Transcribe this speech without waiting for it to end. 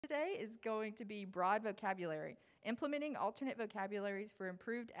today is going to be broad vocabulary, implementing alternate vocabularies for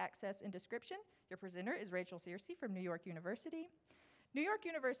improved access and description. Your presenter is Rachel Searcy from New York University. New York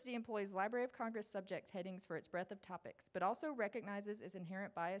University employs Library of Congress subject headings for its breadth of topics, but also recognizes its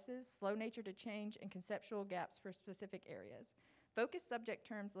inherent biases, slow nature to change, and conceptual gaps for specific areas. Focused subject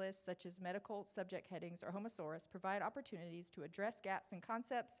terms lists such as medical subject headings or Homosaurus provide opportunities to address gaps in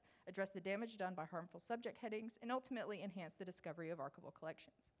concepts, address the damage done by harmful subject headings, and ultimately enhance the discovery of archival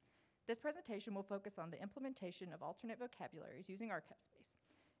collections. This presentation will focus on the implementation of alternate vocabularies using ArchivesSpace,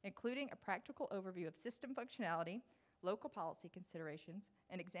 including a practical overview of system functionality, local policy considerations,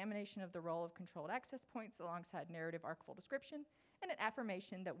 an examination of the role of controlled access points alongside narrative archival description, and an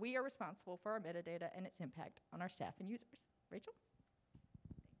affirmation that we are responsible for our metadata and its impact on our staff and users. Rachel?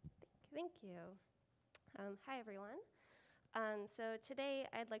 Thank you. Hi, everyone. So today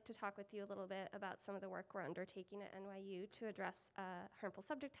I'd like to talk with you a little bit about some of the work we're undertaking at NYU to address harmful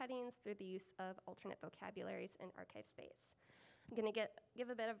subject headings through the use of alternate vocabularies in ArchivesSpace. I'm going to give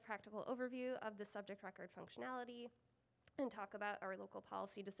a bit of a practical overview of the subject record functionality and talk about our local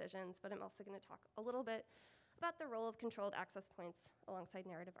policy decisions, but I'm also going to talk a little bit about the role of controlled access points alongside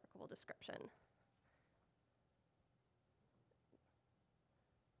narrative archival description.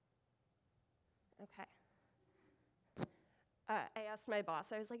 Okay. I asked my boss,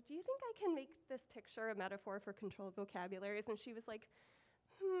 I was like, do you think I can make this picture a metaphor for controlled vocabularies? And she was like,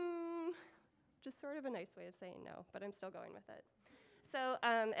 just sort of a nice way of saying no, but I'm still going with it. So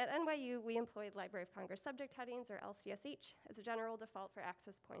at NYU, we employed Library of Congress subject headings, or LCSH, as a general default for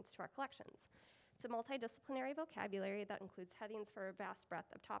access points to our collections. It's a multidisciplinary vocabulary that includes headings for a vast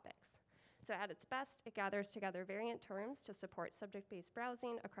breadth of topics. So at its best, it gathers together variant terms to support subject-based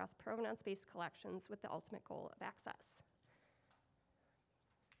browsing across provenance-based collections with the ultimate goal of access.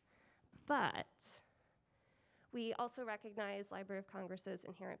 But we also recognize Library of Congress's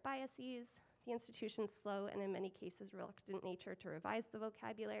inherent biases, the institution's slow and in many cases reluctant nature to revise the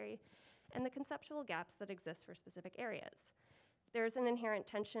vocabulary, and the conceptual gaps that exist for specific areas. There's an inherent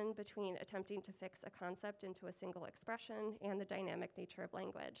tension between attempting to fix a concept into a single expression and the dynamic nature of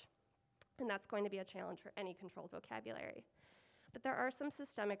language. And that's going to be a challenge for any controlled vocabulary. But there are some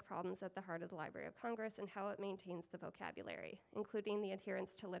systemic problems at the heart of the Library of Congress and how it maintains the vocabulary, including the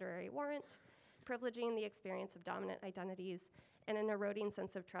adherence to literary warrant, privileging the experience of dominant identities, and an eroding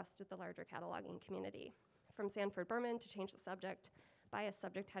sense of trust with the larger cataloging community. From Sanford Berman to change the subject, biased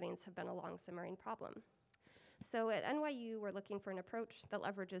subject headings have been a long simmering problem. So at NYU, we're looking for an approach that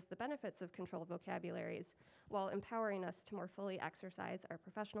leverages the benefits of controlled vocabularies while empowering us to more fully exercise our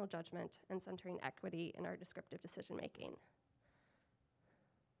professional judgment and centering equity in our descriptive decision making.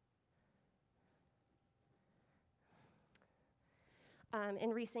 In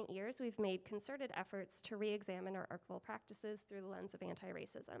recent years, we've made concerted efforts to re-examine our archival practices through the lens of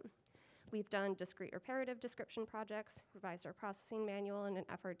anti-racism. We've done discrete reparative description projects, revised our processing manual in an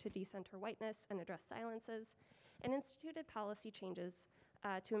effort to decenter whiteness and address silences, and instituted policy changes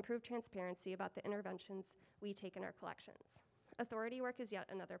to improve transparency about the interventions we take in our collections. Authority work is yet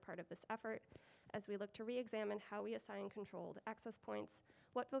another part of this effort as we look to re-examine how we assign controlled access points,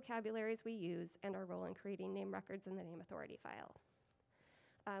 what vocabularies we use, and our role in creating name records in the name authority file.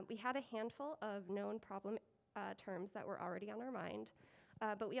 We had a handful of known problem terms that were already on our mind,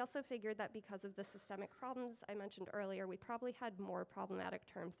 but we also figured that because of the systemic problems I mentioned earlier, we probably had more problematic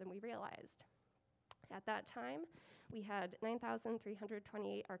terms than we realized. At that time, we had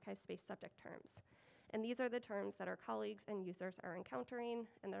 9,328 ArchivesSpace subject terms. And these are the terms that our colleagues and users are encountering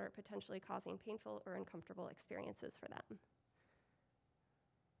and that are potentially causing painful or uncomfortable experiences for them.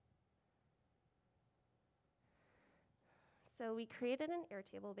 So we created an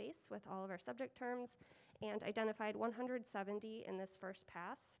Airtable base with all of our subject terms and identified 170 in this first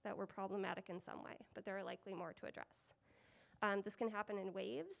pass that were problematic in some way, but there are likely more to address. This can happen in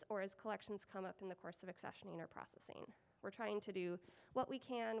waves or as collections come up in the course of accessioning or processing. We're trying to do what we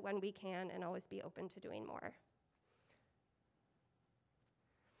can, when we can, and always be open to doing more.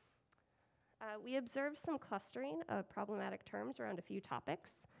 We observed some clustering of problematic terms around a few topics.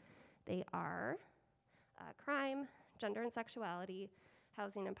 They are crime, gender and sexuality,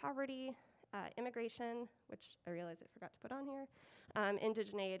 housing and poverty, immigration, which I realize I forgot to put on here,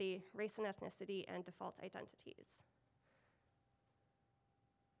 indigeneity, race and ethnicity, and default identities.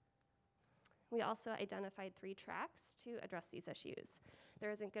 We also identified 3 tracks to address these issues.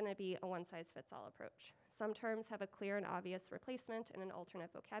 There isn't going to be a one-size-fits-all approach. Some terms have a clear and obvious replacement in an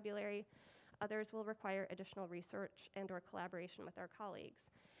alternate vocabulary. Others will require additional research and/or collaboration with our colleagues.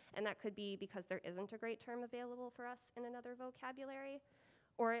 And that could be because there isn't a great term available for us in another vocabulary,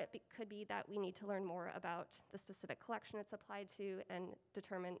 Or could be that we need to learn more about the specific collection it's applied to and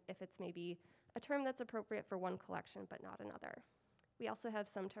determine if it's maybe a term that's appropriate for one collection but not another. We also have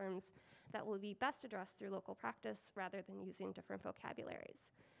some terms that will be best addressed through local practice rather than using different vocabularies.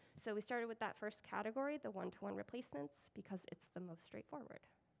 So we started with that first category, the one-to-one replacements, because it's the most straightforward.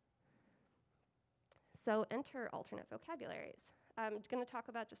 So enter alternate vocabularies. I'm going to talk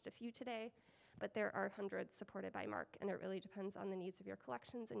about just a few today, but there are hundreds supported by MARC, and it really depends on the needs of your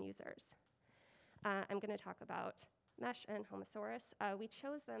collections and users. I'm going to talk about Mesh and Homosaurus. We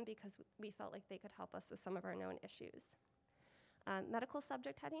chose them because we felt like they could help us with some of our known issues. Medical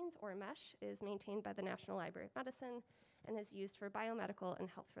subject headings, or Mesh, is maintained by the National Library of Medicine and is used for biomedical and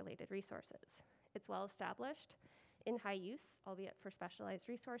health-related resources. It's well established, in high use, albeit for specialized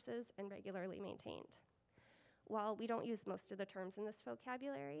resources, and regularly maintained. While we don't use most of the terms in this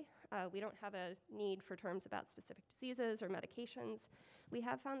vocabulary, we don't have a need for terms about specific diseases or medications. We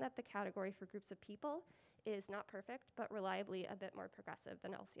have found that the category for groups of people is not perfect, but reliably a bit more progressive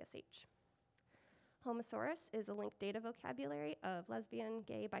than LCSH. Homosaurus is a linked data vocabulary of lesbian,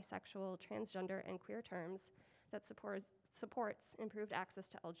 gay, bisexual, transgender, and queer terms that supports improved access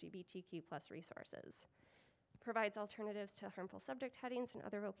to LGBTQ+ resources, provides alternatives to harmful subject headings and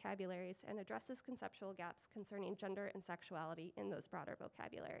other vocabularies, and addresses conceptual gaps concerning gender and sexuality in those broader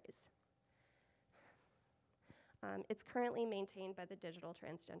vocabularies. It's currently maintained by the Digital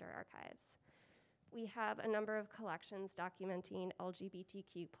Transgender Archives. We have a number of collections documenting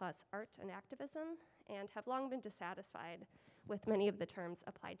LGBTQ+ art and activism, and have long been dissatisfied with many of the terms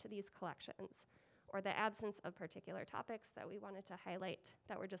applied to these collections, or the absence of particular topics that we wanted to highlight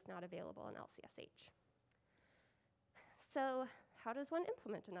that were just not available in LCSH. So how does one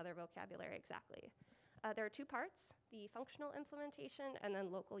implement another vocabulary exactly? There are two parts, the functional implementation and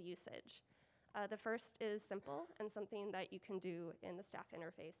then local usage. The first is simple and something that you can do in the staff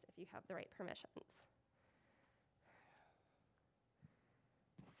interface if you have the right permissions.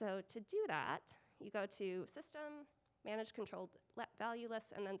 So to do that, you go to System, Manage Controlled Value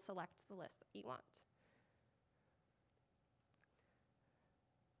List, and then select the list that you want.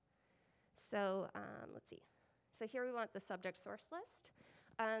 So let's see. So here we want the subject source list.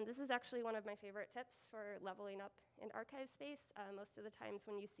 This is actually one of my favorite tips for leveling up in ArchivesSpace. Most of the times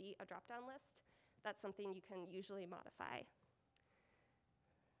when you see a drop-down list, that's something you can usually modify.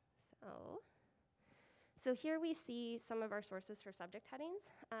 So here we see some of our sources for subject headings.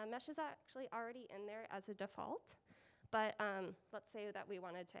 Mesh is actually already in there as a default, but let's say that we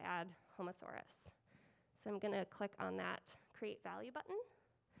wanted to add Homosaurus. So I'm going to click on that Create Value button.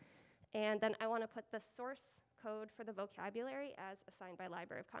 And then I want to put the source code for the vocabulary as assigned by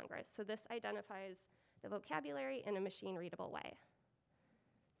Library of Congress. So this identifies the vocabulary in a machine-readable way.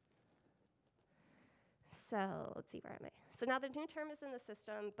 So let's see, where am I? So now the new term is in the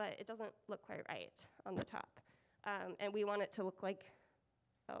system, but it doesn't look quite right on the top. And we want it to look like,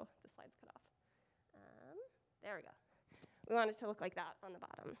 oh, the slide's cut off. There we go. We want it to look like that on the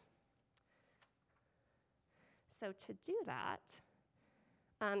bottom. So to do that,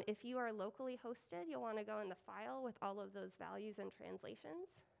 if you are locally hosted, you'll want to go in the file with all of those values and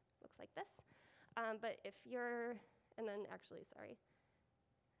translations. Looks like this. But if you're, and then actually, sorry.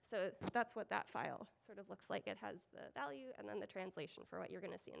 So that's what that file sort of looks like. It has the value and then the translation for what you're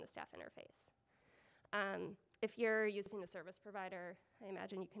going to see in the staff interface. If you're using a service provider, I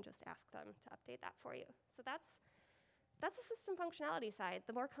imagine you can just ask them to update that for you. So that's the system functionality side.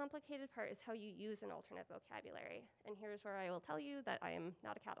 The more complicated part is how you use an alternate vocabulary. And here's where I will tell you that I am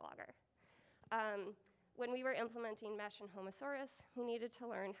not a cataloger. When we were implementing Mesh and Homosaurus, we needed to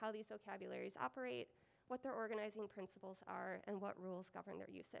learn how these vocabularies operate, what their organizing principles are, and what rules govern their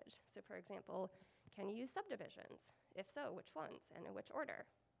usage. So for example, can you use subdivisions? If so, which ones and in which order?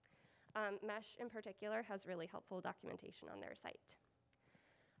 Mesh in particular has really helpful documentation on their site.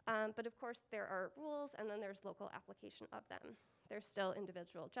 But of course, there are rules, and then there's local application of them. There's still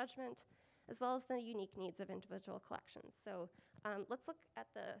individual judgment, as well as the unique needs of individual collections. So let's look at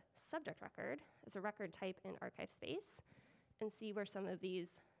the subject record as a record type in ArchivesSpace and see where some of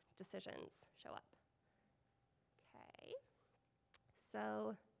these decisions show up. Okay.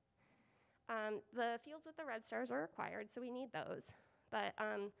 So the fields with the red stars are required, so we need those. But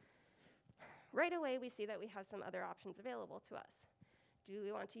right away, we see that we have some other options available to us. Do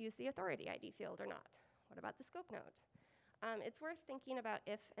we want to use the authority ID field or not? What about the scope note? It's worth thinking about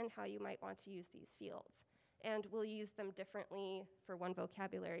if and how you might want to use these fields, and we'll use them differently for one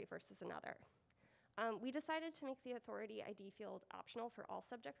vocabulary versus another. We decided to make the authority ID field optional for all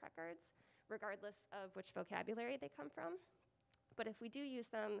subject records, regardless of which vocabulary they come from. But if we do use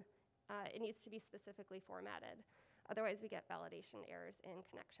them, it needs to be specifically formatted. Otherwise, we get validation errors in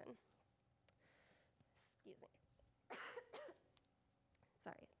connection. Excuse me.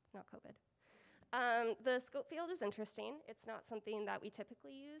 Sorry, it's not COVID. The scope field is interesting. It's not something that we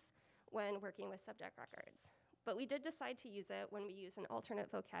typically use when working with subject records. But we did decide to use it when we use an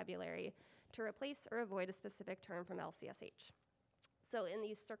alternate vocabulary to replace or avoid a specific term from LCSH. So in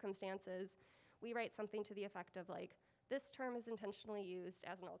these circumstances, we write something to the effect of like, this term is intentionally used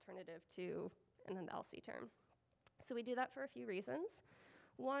as an alternative to, and then the LC term. So we do that for a few reasons.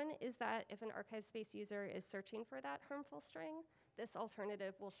 One is that if an ArchivesSpace user is searching for that harmful string, this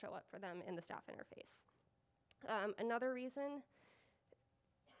alternative will show up for them in the staff interface. Another reason,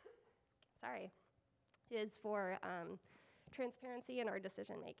 is for transparency in our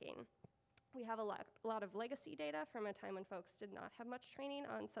decision making. We have a lot of legacy data from a time when folks did not have much training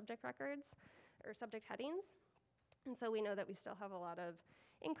on subject records or subject headings. And so we know that we still have a lot of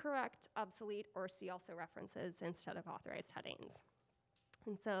incorrect, obsolete, or see also references instead of authorized headings.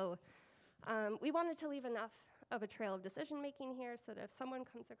 And so we wanted to leave enough of a trail of decision making here so that if someone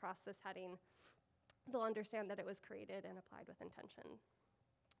comes across this heading, they'll understand that it was created and applied with intention.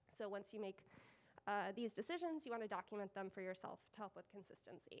 So once you make these decisions, you want to document them for yourself to help with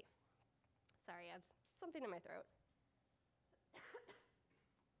consistency. Sorry, I have something in my throat.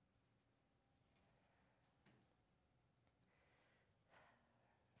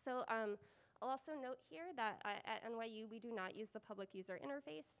 So I'll also note here that at NYU, we do not use the public user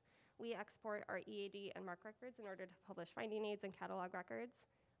interface. We export our EAD and MARC records in order to publish finding aids and catalog records.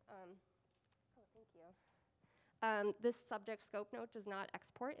 Thank you. This subject scope note does not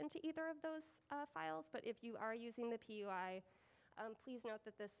export into either of those files, but if you are using the PUI, please note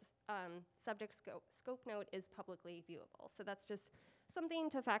that this subject scope note is publicly viewable. So that's just something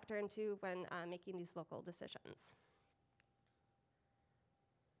to factor into when making these local decisions.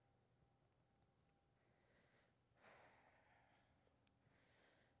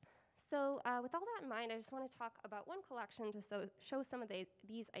 So with all that in mind, I just want to talk about one collection to show some of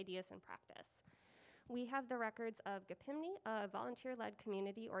these ideas in practice. We have the records of GPIMNI, a volunteer-led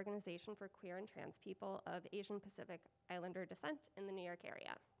community organization for queer and trans people of Asian Pacific Islander descent in the New York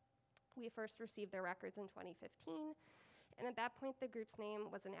area. We first received their records in 2015, and at that point, the group's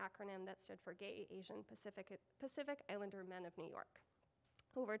name was an acronym that stood for Gay Asian Pacific Islander Men of New York.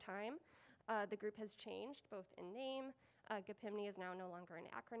 Over time, the group has changed both in name. GPIMNI is now no longer an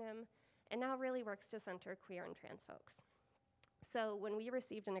acronym, and now really works to center queer and trans folks. So when we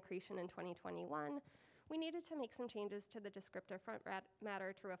received an accretion in 2021, we needed to make some changes to the descriptive front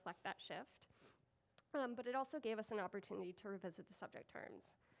matter to reflect that shift, but it also gave us an opportunity to revisit the subject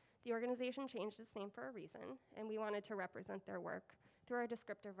terms. The organization changed its name for a reason, and we wanted to represent their work through our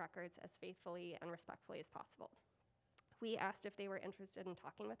descriptive records as faithfully and respectfully as possible. We asked if they were interested in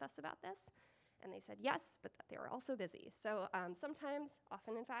talking with us about this, and they said yes, but that they were also busy. So sometimes,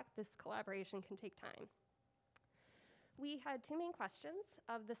 often in fact, this collaboration can take time. We had two main questions.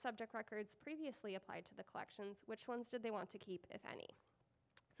 Of the subject records previously applied to the collections, which ones did they want to keep, if any?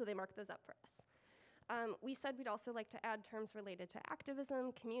 So they marked those up for us. We said we'd also like to add terms related to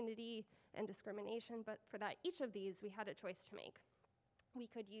activism, community, and discrimination, but for that, each of these, we had a choice to make. We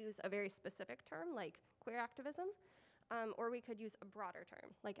could use a very specific term, like queer activism, or we could use a broader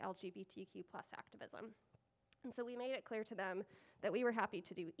term, like LGBTQ+ activism. And so we made it clear to them that we were happy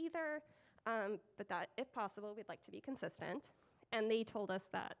to do either, but that if possible, we'd like to be consistent. And they told us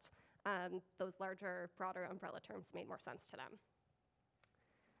that those larger, broader umbrella terms made more sense to them.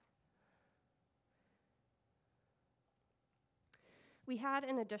 We had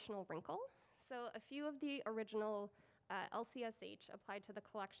an additional wrinkle. So a few of the original LCSH applied to the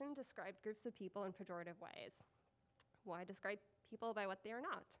collection described groups of people in pejorative ways. Why describe people by what they are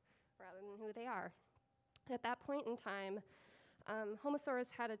not, rather than who they are? At that point in time,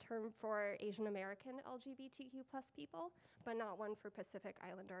 Homosaurus had a term for Asian American LGBTQ+ people, but not one for Pacific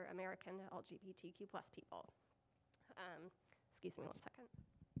Islander American LGBTQ+ people. Excuse me one second.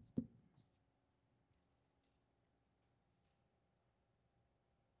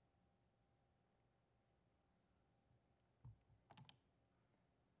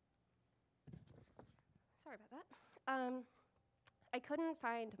 Sorry about that. I couldn't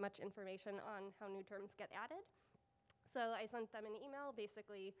find much information on how new terms get added. So I sent them an email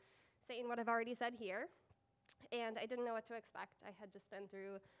basically saying what I've already said here, and I didn't know what to expect. I had just been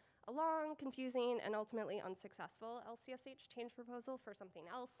through a long, confusing, and ultimately unsuccessful LCSH change proposal for something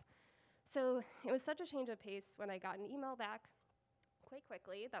else. So it was such a change of pace when I got an email back quite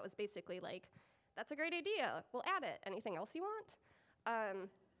quickly that was basically like, that's a great idea, we'll add it, anything else you want?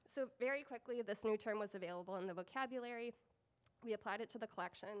 So very quickly, this new term was available in the vocabulary. We applied it to the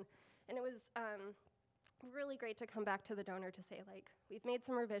collection, and it was really great to come back to the donor to say, like, we've made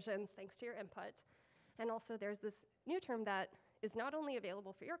some revisions thanks to your input. And also there's this new term that is not only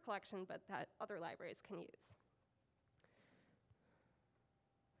available for your collection, but that other libraries can use.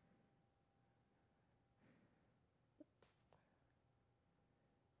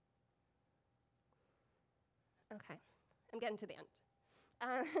 Okay, I'm getting to the end.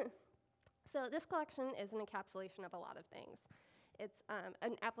 So this collection is an encapsulation of a lot of things. It's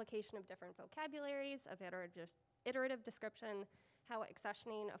an application of different vocabularies, of iterative description, how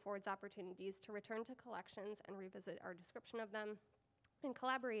accessioning affords opportunities to return to collections and revisit our description of them, and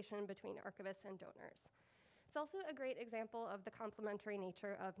collaboration between archivists and donors. It's also a great example of the complementary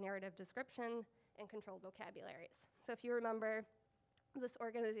nature of narrative description and controlled vocabularies. So if you remember, this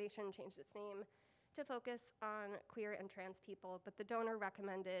organization changed its name to focus on queer and trans people, but the donor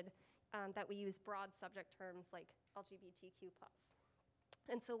recommended that we use broad subject terms like LGBTQ+.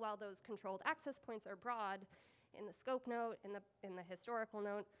 And so while those controlled access points are broad, in the scope note, in the historical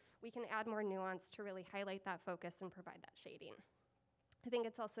note, we can add more nuance to really highlight that focus and provide that shading. I think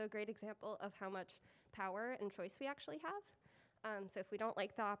it's also a great example of how much power and choice we actually have. So if we don't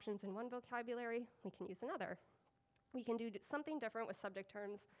like the options in one vocabulary, we can use another. We can do something different with subject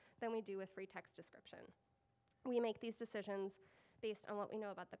terms than we do with free text description. We make these decisions based on what we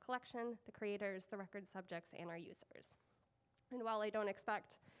know about the collection, the creators, the record subjects, and our users. And while I don't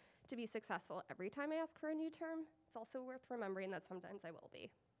expect to be successful every time I ask for a new term, it's also worth remembering that sometimes I will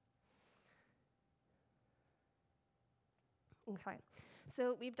be. Okay,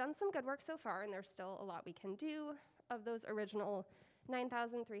 so we've done some good work so far, and there's still a lot we can do. Of those original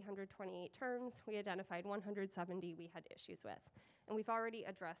 9,328 terms, we identified 170 we had issues with, and we've already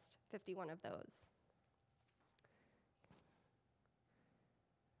addressed 51 of those.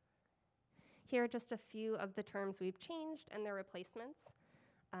 Here are just a few of the terms we've changed and their replacements,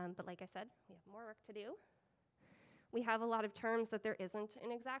 but like I said, we have more work to do. We have a lot of terms that there isn't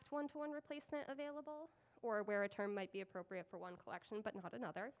an exact one-to-one replacement available, or where a term might be appropriate for one collection but not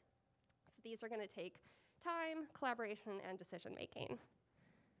another. So these are going to take time, collaboration, and decision-making.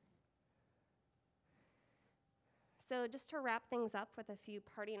 So just to wrap things up with a few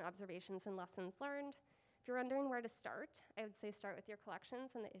parting observations and lessons learned, if you're wondering where to start, I would say start with your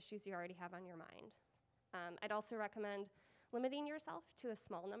collections and the issues you already have on your mind. I'd also recommend limiting yourself to a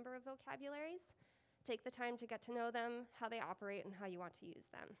small number of vocabularies. Take the time to get to know them, how they operate, and how you want to use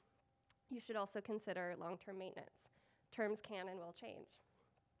them. You should also consider long-term maintenance. Terms can and will change.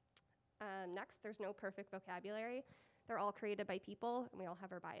 Next, there's no perfect vocabulary. They're all created by people, and we all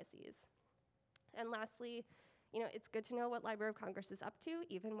have our biases. And lastly, it's good to know what Library of Congress is up to,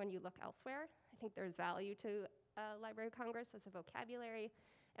 even when you look elsewhere. I think there's value to Library of Congress as a vocabulary,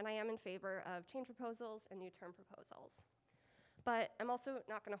 and I am in favor of change proposals and new term proposals. But I'm also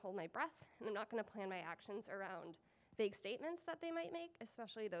not going to hold my breath, and I'm not going to plan my actions around vague statements that they might make,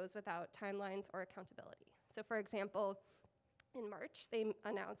 especially those without timelines or accountability. So for example, in March, they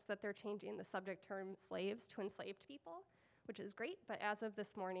announced that they're changing the subject term slaves to enslaved people, which is great, but as of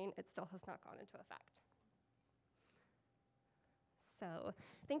this morning, it still has not gone into effect. So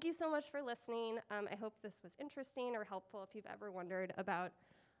thank you so much for listening. I hope this was interesting or helpful if you've ever wondered about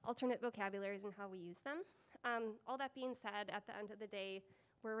alternate vocabularies and how we use them. All that being said, at the end of the day,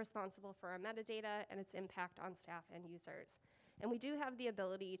 we're responsible for our metadata and its impact on staff and users. And we do have the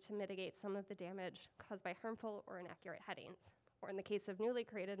ability to mitigate some of the damage caused by harmful or inaccurate headings. Or in the case of newly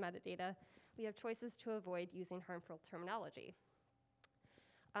created metadata, we have choices to avoid using harmful terminology.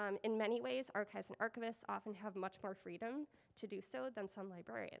 In many ways, archives and archivists often have much more freedom to do so than some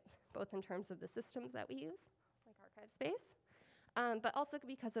librarians, both in terms of the systems that we use, like ArchivesSpace, but also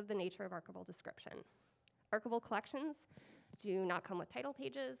because of the nature of archival description. Archival collections do not come with title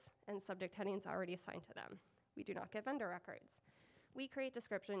pages and subject headings already assigned to them. We do not get vendor records. We create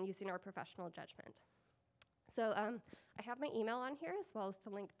description using our professional judgment. So I have my email on here, as well as the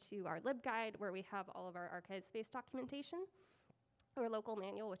link to our LibGuide, where we have all of our ArchivesSpace documentation. Our local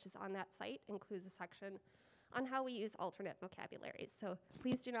manual, which is on that site, includes a section on how we use alternate vocabularies. So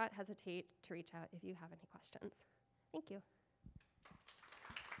please do not hesitate to reach out if you have any questions. Thank you.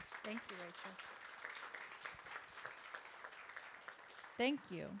 Thank you, Rachel. Thank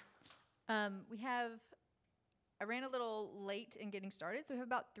you. I ran a little late in getting started, so we have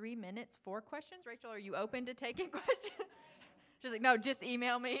about 3 minutes for questions. Rachel, are you open to taking questions? She's like, no, just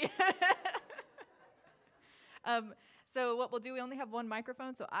email me. So what we'll do, we only have one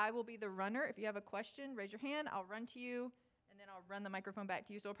microphone, so I will be the runner. If you have a question, raise your hand, I'll run to you, and then I'll run the microphone back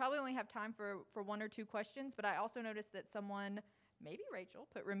to you. So we'll probably only have time for 1 or 2 questions, but I also noticed that someone, maybe Rachel,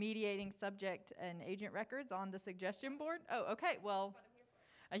 put remediating subject and agent records on the suggestion board. Oh, okay, well,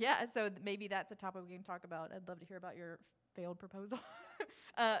 Yeah, so maybe that's a topic we can talk about. I'd love to hear about your failed proposal.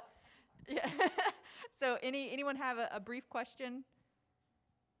 Yeah. So anyone have a brief question?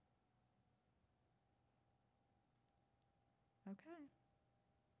 Okay.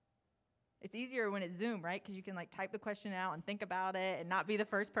 It's easier when it's Zoom, right? Because you can like type the question out and think about it and not be the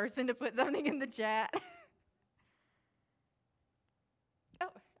first person to put something in the chat. Oh,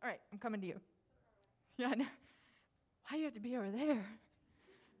 all right. I'm coming to you. Yeah, I know. Why do you have to be over there?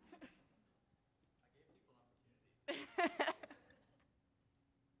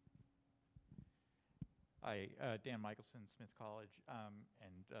 Hi, Dan Michelson, Smith College,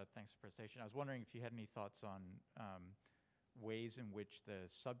 and thanks for the presentation. I was wondering if you had any thoughts on ways in which the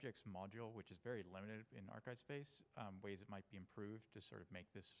subjects module, which is very limited in ArchivesSpace, ways it might be improved to sort of make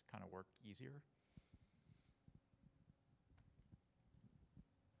this kind of work easier.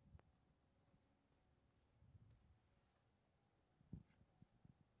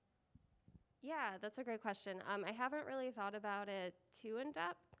 Yeah, that's a great question. I haven't really thought about it too in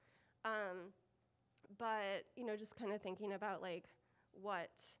depth, but just kind of thinking about like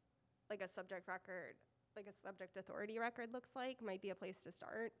what like a subject record, like a subject authority record looks like might be a place to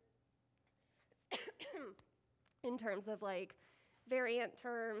start. In terms of like variant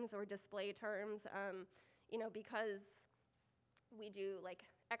terms or display terms, because we do like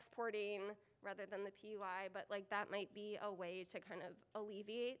exporting rather than the PUI, but like that might be a way to kind of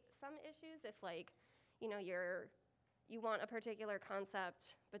alleviate some issues if like, you want a particular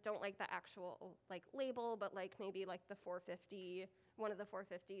concept but don't like the actual like label, but like maybe like the 450, one of the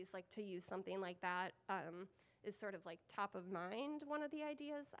 450s, like to use something like that is sort of like top of mind, one of the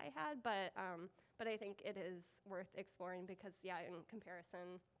ideas I had, but I think it is worth exploring because in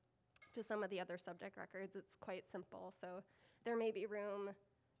comparison to some of the other subject records, it's quite simple. So there may be room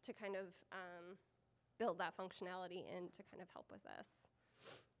to kind of build that functionality in to kind of help with this.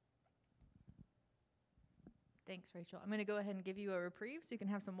 Thanks, Rachel. I'm going to go ahead and give you a reprieve so you can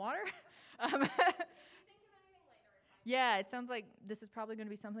have some water. Yeah, it sounds like this is probably going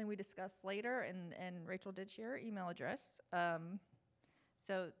to be something we discuss later, and Rachel did share her email address.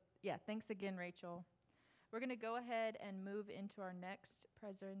 So, yeah, thanks again, Rachel. We're going to go ahead and move into our next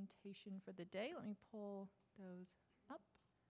presentation for the day. Let me pull those up.